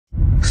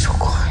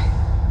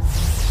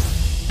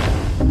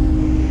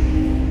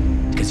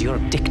because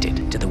you're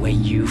addicted to the way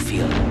you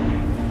feel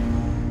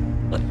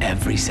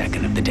every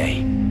second of the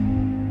day.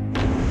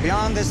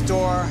 Beyond this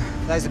door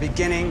lies the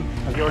beginning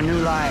of your new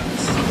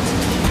lives.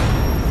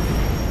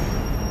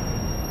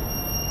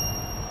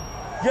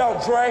 Yo,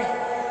 Dre.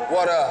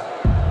 What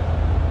up?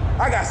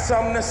 I got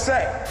something to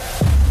say.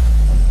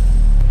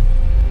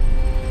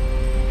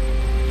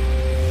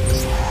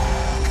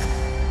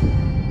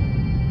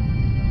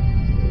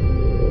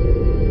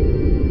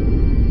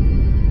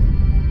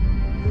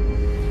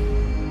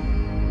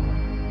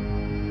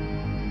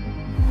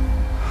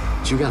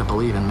 You gotta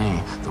believe in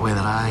me the way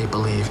that I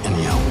believe in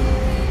you.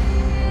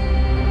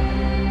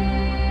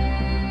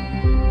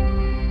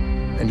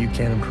 And you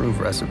can't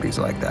improve recipes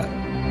like that.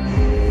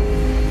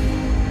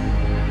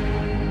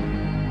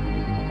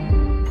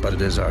 But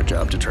it is our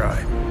job to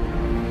try.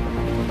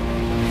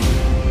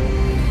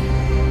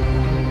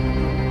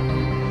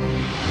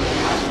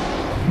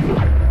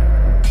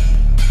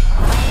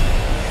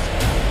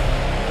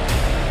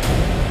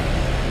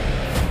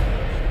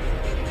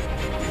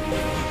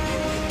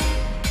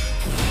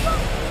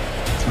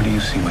 What do you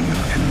see when you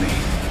look at me?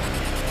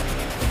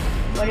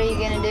 What are you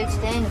gonna do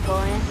today,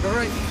 Napoleon? All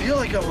right, feel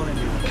like I want a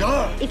new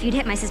car. If you'd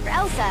hit my sister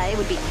Elsa, it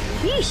would be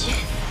yeesh.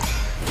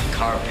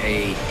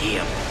 Carpe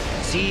diem.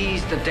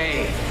 Seize the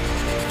day.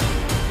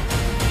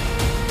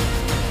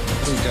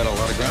 We've got a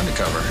lot of ground to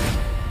cover.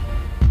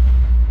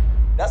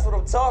 That's what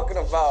I'm talking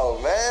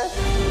about, man.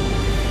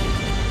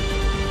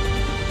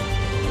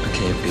 I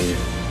can't be here.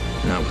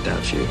 Not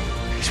without you.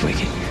 It's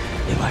wicked.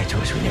 They lied to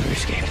us. We never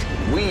escaped.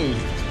 We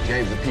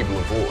gave the people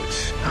a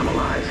voice. I'm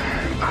alive,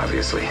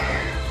 obviously.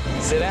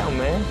 Sit down,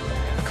 man.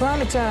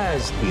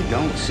 Acclimatized. You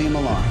don't seem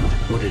alarmed.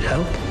 Would it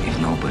help if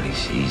nobody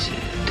sees it?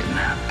 It didn't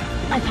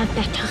happen. I've had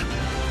better.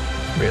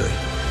 Really?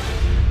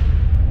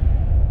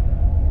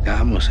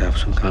 God must have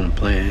some kind of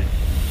plan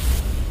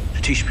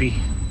to teach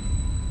me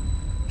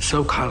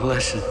some kind of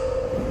lesson.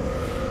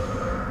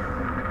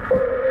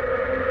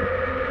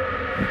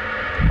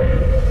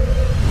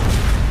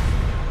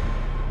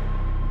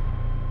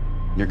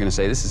 You're gonna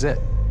say, this is it.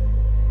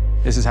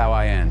 This is how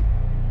I end.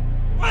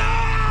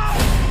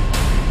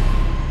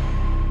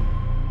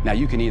 Now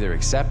you can either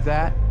accept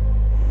that,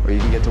 or you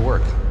can get to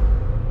work.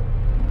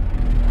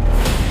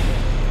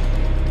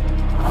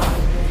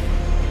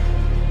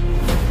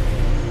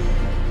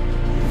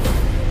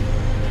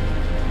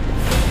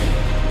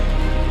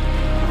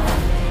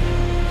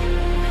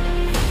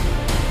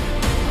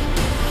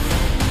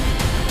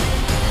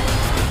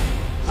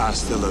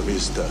 Hasta la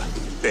vista,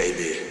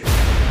 baby.